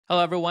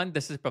Hello everyone,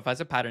 this is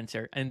Professor Patterns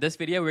here, and in this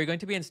video we're going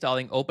to be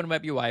installing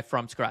WebUI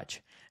from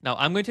scratch. Now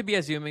I'm going to be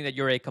assuming that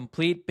you're a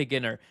complete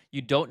beginner.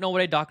 You don't know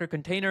what a Docker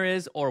container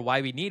is or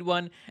why we need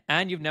one,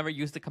 and you've never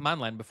used the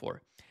command line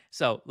before.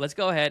 So let's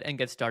go ahead and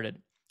get started.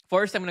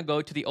 First, I'm going to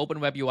go to the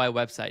WebUI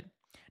website.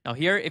 Now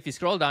here, if you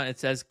scroll down, it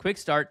says Quick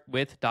Start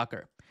with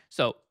Docker.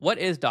 So what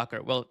is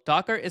Docker? Well,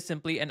 Docker is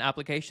simply an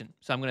application.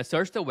 So I'm going to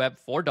search the web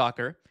for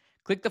Docker,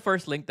 click the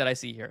first link that I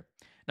see here.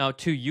 Now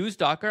to use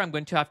Docker, I'm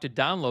going to have to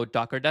download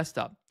Docker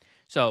Desktop.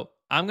 So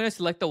I'm going to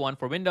select the one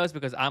for Windows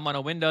because I'm on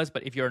a Windows,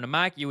 but if you're on a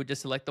Mac, you would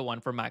just select the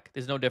one for Mac.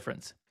 There's no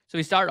difference. So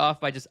we start off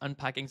by just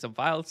unpacking some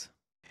files.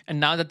 And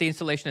now that the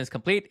installation is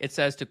complete, it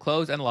says to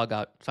close and log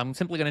out. So I'm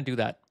simply going to do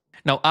that.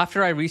 Now,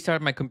 after I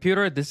restart my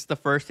computer, this is the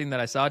first thing that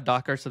I saw,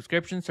 Docker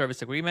Subscription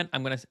Service Agreement.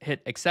 I'm going to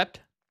hit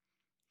accept.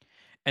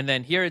 And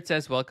then here it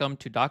says welcome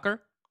to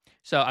Docker.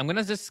 So I'm going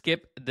to just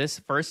skip this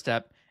first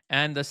step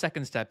and the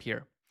second step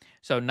here.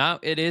 So now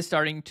it is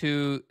starting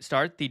to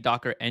start the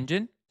Docker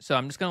engine. So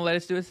I'm just going to let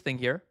it do its thing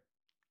here.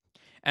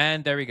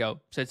 And there we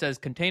go. So it says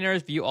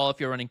containers, view all if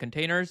you're running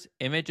containers,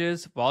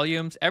 images,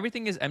 volumes,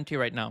 everything is empty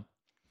right now.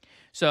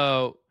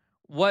 So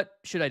what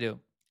should I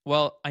do?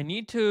 Well, I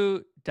need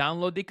to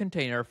download the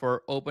container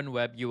for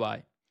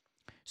WebUI.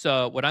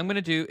 So what I'm going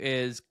to do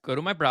is go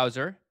to my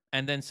browser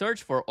and then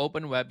search for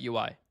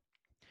WebUI.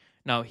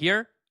 Now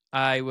here,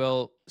 I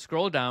will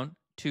scroll down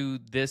to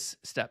this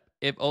step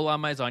if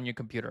Ollama is on your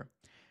computer.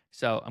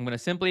 So I'm going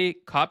to simply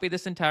copy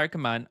this entire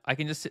command. I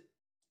can just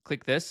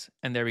click this,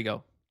 and there we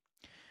go.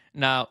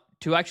 Now,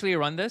 to actually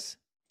run this,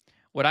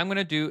 what I'm going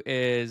to do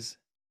is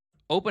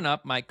open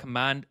up my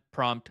command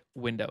prompt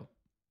window.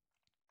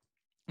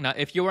 Now,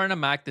 if you were on a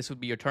Mac, this would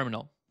be your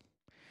terminal.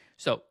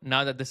 So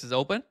now that this is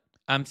open,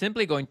 I'm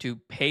simply going to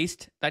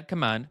paste that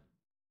command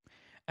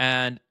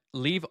and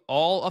leave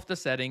all of the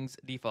settings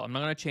default. I'm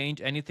not going to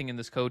change anything in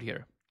this code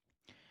here.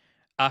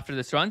 After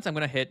this runs, I'm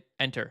going to hit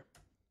enter.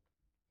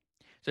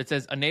 So it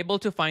says unable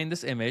to find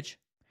this image,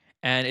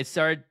 and it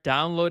started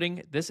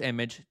downloading this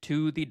image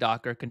to the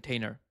Docker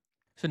container.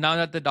 So now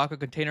that the Docker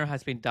container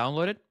has been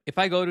downloaded, if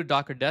I go to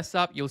Docker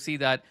Desktop, you'll see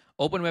that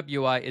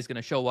WebUI is going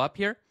to show up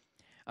here.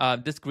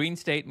 This green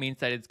state means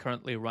that it's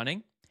currently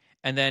running.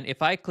 And then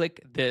if I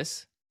click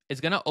this,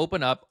 it's going to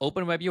open up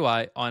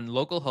WebUI on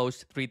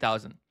localhost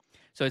 3000.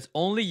 So it's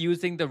only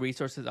using the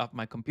resources of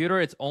my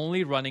computer. It's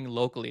only running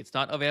locally. It's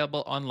not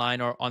available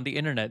online or on the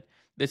internet.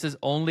 This is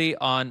only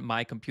on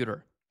my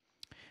computer.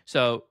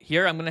 So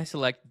here I'm going to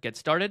select Get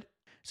Started.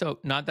 So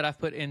now that I've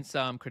put in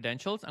some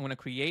credentials, I'm going to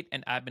create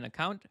an admin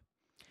account.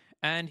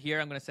 And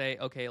here I'm going to say,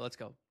 okay, let's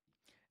go.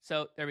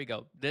 So there we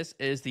go. This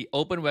is the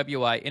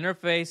WebUI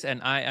interface, and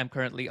I am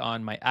currently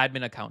on my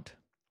admin account.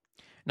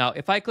 Now,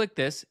 if I click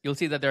this, you'll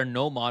see that there are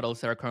no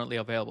models that are currently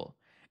available.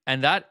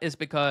 And that is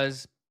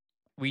because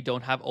we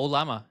don't have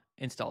Ollama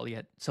installed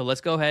yet. So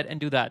let's go ahead and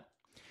do that.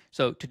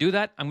 So to do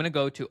that, I'm going to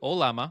go to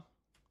Ollama,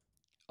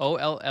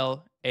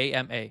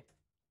 Ollama.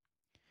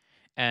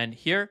 And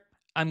here,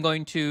 I'm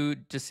going to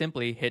just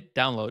simply hit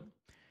download.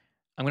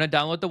 I'm going to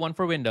download the one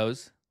for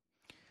Windows.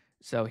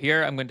 So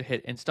here, I'm going to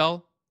hit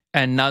install.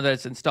 And now that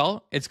it's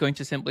installed, it's going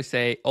to simply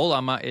say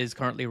Ollama is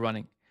currently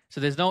running.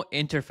 So there's no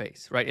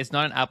interface, right? It's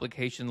not an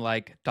application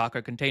like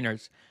Docker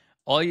containers.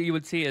 All you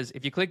would see is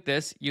if you click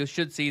this, you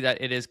should see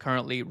that it is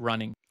currently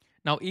running.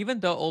 Now, even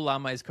though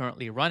Ollama is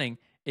currently running,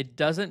 it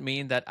doesn't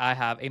mean that I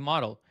have a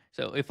model.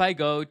 So if I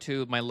go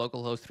to my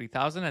localhost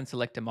 3000 and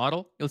select a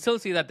model, you'll still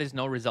see that there's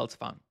no results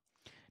found.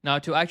 Now,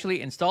 to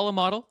actually install a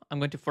model, I'm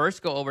going to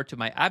first go over to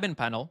my admin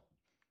panel.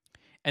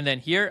 And then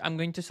here, I'm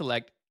going to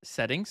select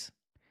Settings,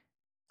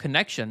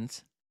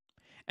 Connections.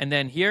 And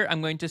then here, I'm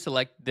going to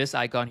select this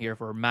icon here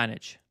for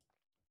Manage.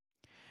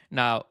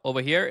 Now, over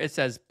here, it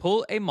says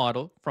Pull a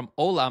model from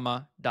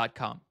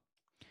ollama.com.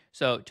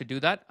 So to do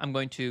that, I'm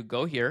going to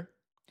go here.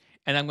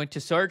 And I'm going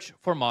to search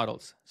for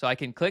models. So I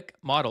can click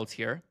Models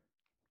here.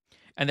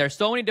 And there are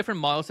so many different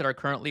models that are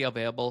currently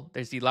available.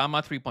 There's the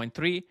Llama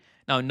 3.3.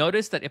 Now,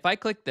 notice that if I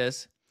click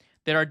this,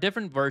 there are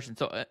different versions.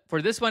 So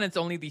for this one, it's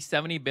only the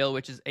 70 bill,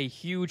 which is a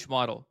huge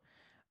model.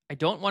 I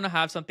don't want to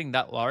have something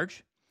that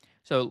large.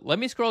 So let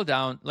me scroll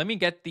down. Let me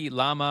get the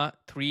Llama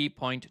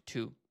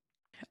 3.2.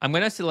 I'm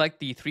going to select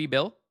the 3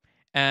 bill.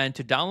 And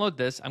to download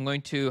this, I'm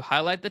going to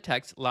highlight the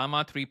text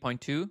Llama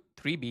 3.2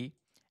 3B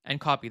and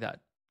copy that.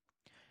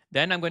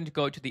 Then I'm going to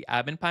go to the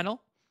admin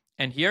panel.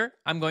 And here,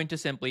 I'm going to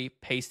simply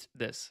paste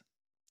this.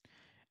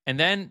 And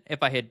then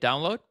if I hit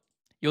download,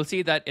 you'll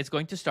see that it's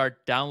going to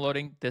start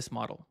downloading this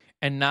model.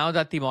 And now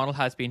that the model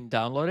has been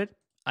downloaded,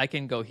 I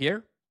can go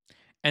here.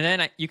 And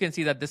then you can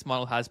see that this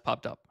model has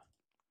popped up.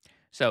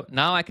 So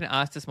now I can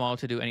ask this model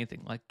to do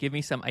anything, like give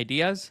me some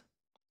ideas.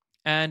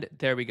 And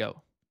there we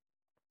go.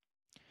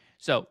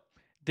 So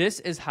this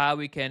is how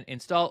we can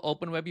install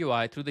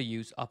WebUI through the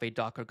use of a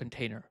Docker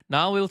container.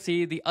 Now we'll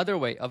see the other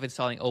way of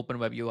installing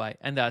WebUI,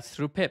 and that's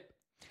through pip.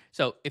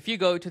 So if you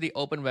go to the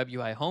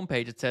WebUI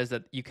homepage, it says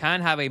that you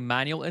can have a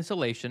manual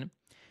installation.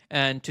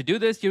 And to do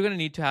this, you're going to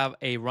need to have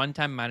a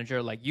runtime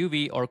manager like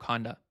UV or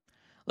Conda.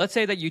 Let's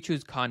say that you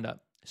choose Conda.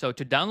 So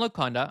to download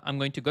Conda, I'm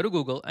going to go to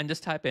Google and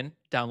just type in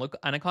download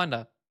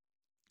Anaconda.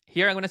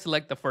 Here, I'm going to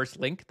select the first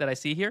link that I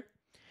see here.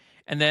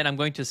 And then I'm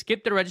going to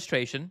skip the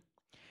registration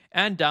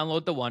and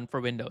download the one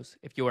for Windows.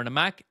 If you are on a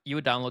Mac, you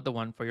would download the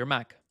one for your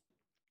Mac.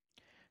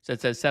 So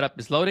it says setup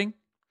is loading.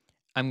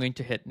 I'm going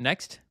to hit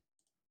next.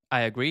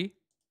 I agree.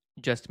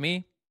 Just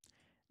me.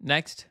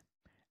 Next.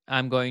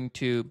 I'm going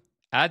to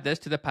add this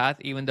to the path,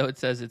 even though it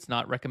says it's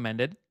not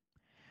recommended.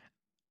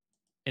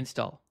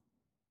 Install.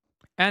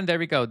 And there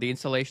we go. The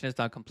installation is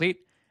now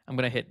complete. I'm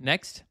going to hit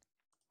next,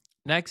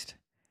 next,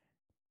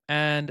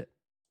 and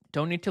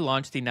don't need to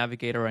launch the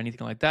navigator or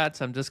anything like that.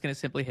 So I'm just going to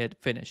simply hit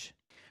finish.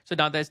 So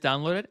now that it's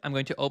downloaded, I'm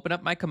going to open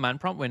up my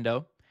command prompt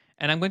window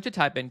and I'm going to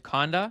type in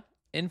conda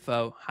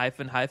info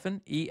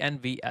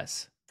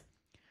 -envs.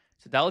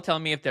 So that will tell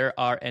me if there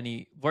are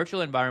any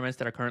virtual environments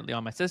that are currently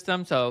on my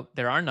system. So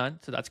there are none.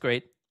 So that's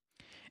great.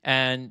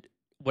 And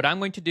what I'm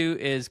going to do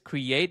is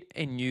create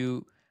a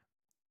new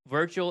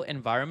virtual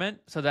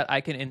environment so that I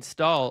can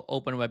install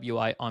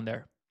OpenWebUI on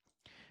there.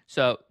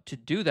 So to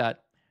do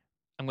that,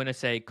 I'm going to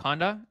say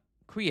conda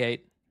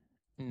create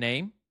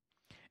name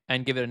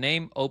and give it a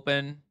name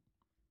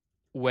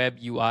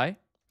OpenWebUI.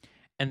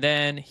 And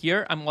then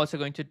here I'm also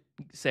going to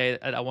say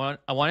that I want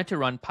it to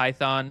run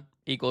Python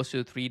equals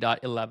to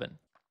 3.11.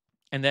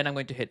 And then I'm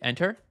going to hit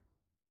enter.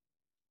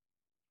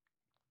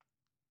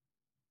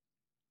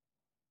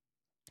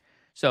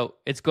 So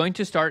it's going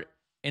to start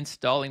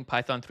installing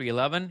Python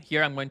 3.11.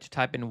 Here I'm going to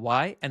type in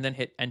Y and then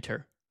hit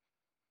enter.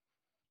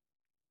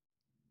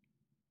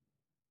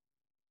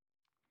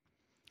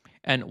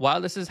 And while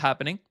this is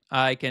happening,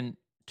 I can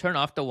turn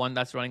off the one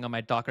that's running on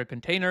my Docker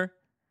container.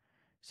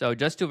 So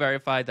just to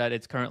verify that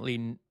it's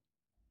currently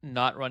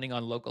not running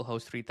on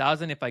localhost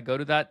 3000, if I go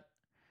to that,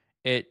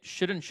 it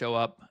shouldn't show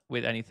up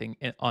with anything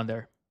on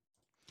there.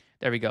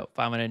 There we go,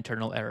 found an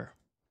internal error.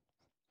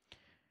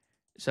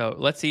 So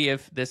let's see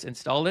if this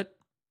installed it.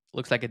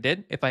 Looks like it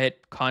did. If I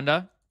hit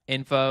conda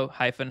info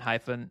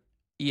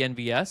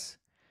 -envs,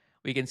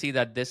 we can see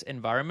that this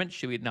environment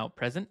should be now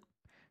present.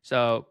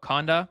 So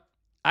conda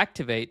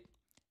activate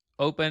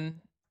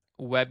open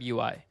web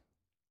UI.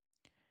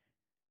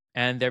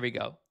 And there we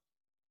go.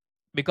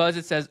 Because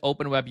it says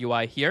open web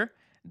UI here,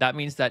 that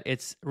means that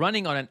it's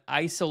running on an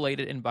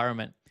isolated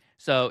environment.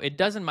 So it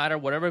doesn't matter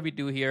whatever we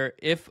do here.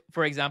 If,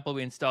 for example,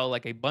 we install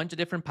like a bunch of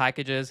different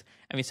packages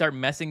and we start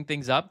messing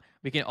things up,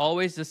 we can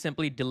always just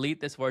simply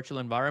delete this virtual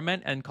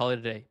environment and call it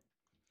a day.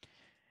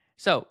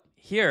 So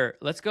here,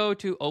 let's go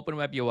to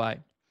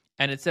OpenWebUI.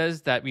 And it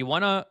says that we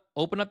want to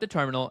open up the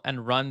terminal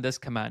and run this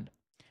command.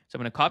 So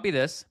I'm going to copy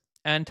this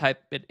and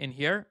type it in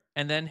here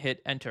and then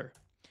hit enter.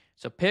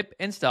 So pip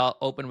install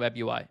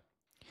OpenWebUI.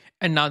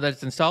 And now that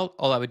it's installed,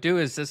 all I would do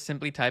is just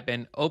simply type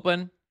in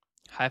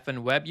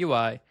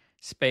open-webui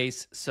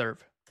space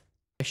serve.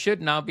 I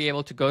should now be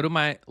able to go to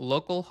my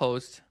local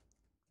host,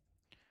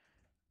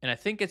 and I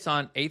think it's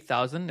on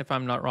 8000 if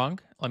I'm not wrong.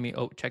 Let me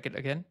check it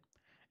again.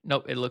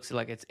 Nope, it looks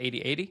like it's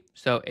 8080.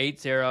 So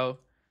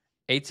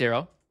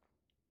 8080.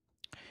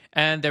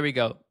 And there we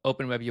go,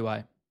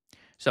 OpenWebUI.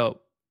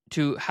 So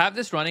to have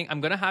this running,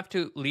 I'm going to have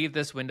to leave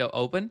this window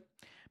open,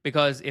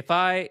 because if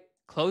I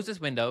close this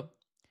window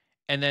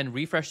and then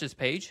refresh this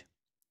page,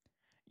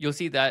 you'll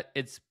see that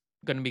it's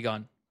going to be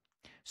gone.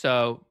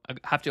 So I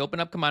have to open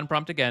up command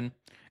prompt again.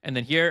 And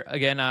then here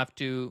again, I have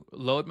to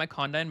load my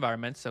Conda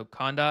environment. So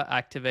Conda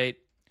activate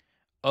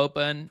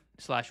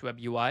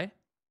open/webui.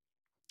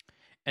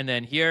 And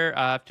then here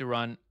I have to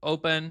run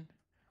open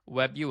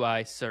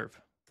webui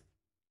serve.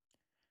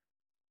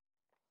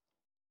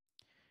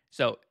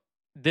 So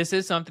this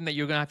is something that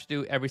you're going to have to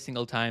do every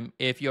single time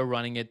if you're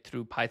running it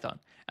through Python.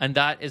 And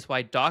that is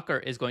why Docker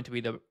is going to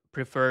be the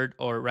preferred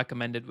or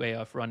recommended way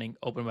of running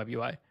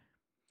OpenWebUI.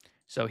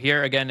 So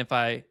here again, if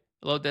I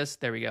load this,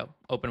 there we go.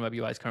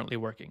 OpenWebUI is currently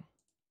working.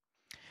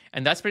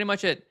 And that's pretty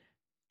much it.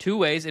 2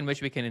 ways in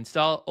which we can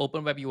install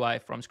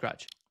OpenWebUI from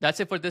scratch. That's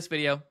it for this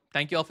video.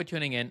 Thank you all for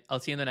tuning in. I'll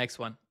see you in the next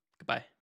one. Goodbye.